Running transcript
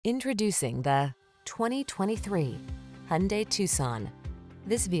Introducing the 2023 Hyundai Tucson.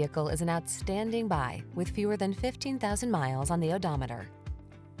 This vehicle is an outstanding buy with fewer than 15,000 miles on the odometer.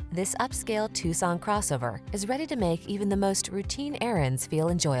 This upscale Tucson crossover is ready to make even the most routine errands feel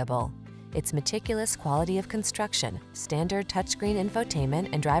enjoyable. Its meticulous quality of construction, standard touchscreen infotainment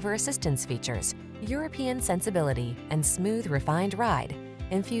and driver assistance features, European sensibility, and smooth, refined ride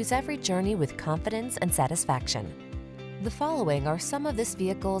infuse every journey with confidence and satisfaction. The following are some of this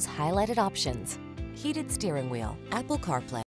vehicle's highlighted options: heated steering wheel, Apple CarPlay,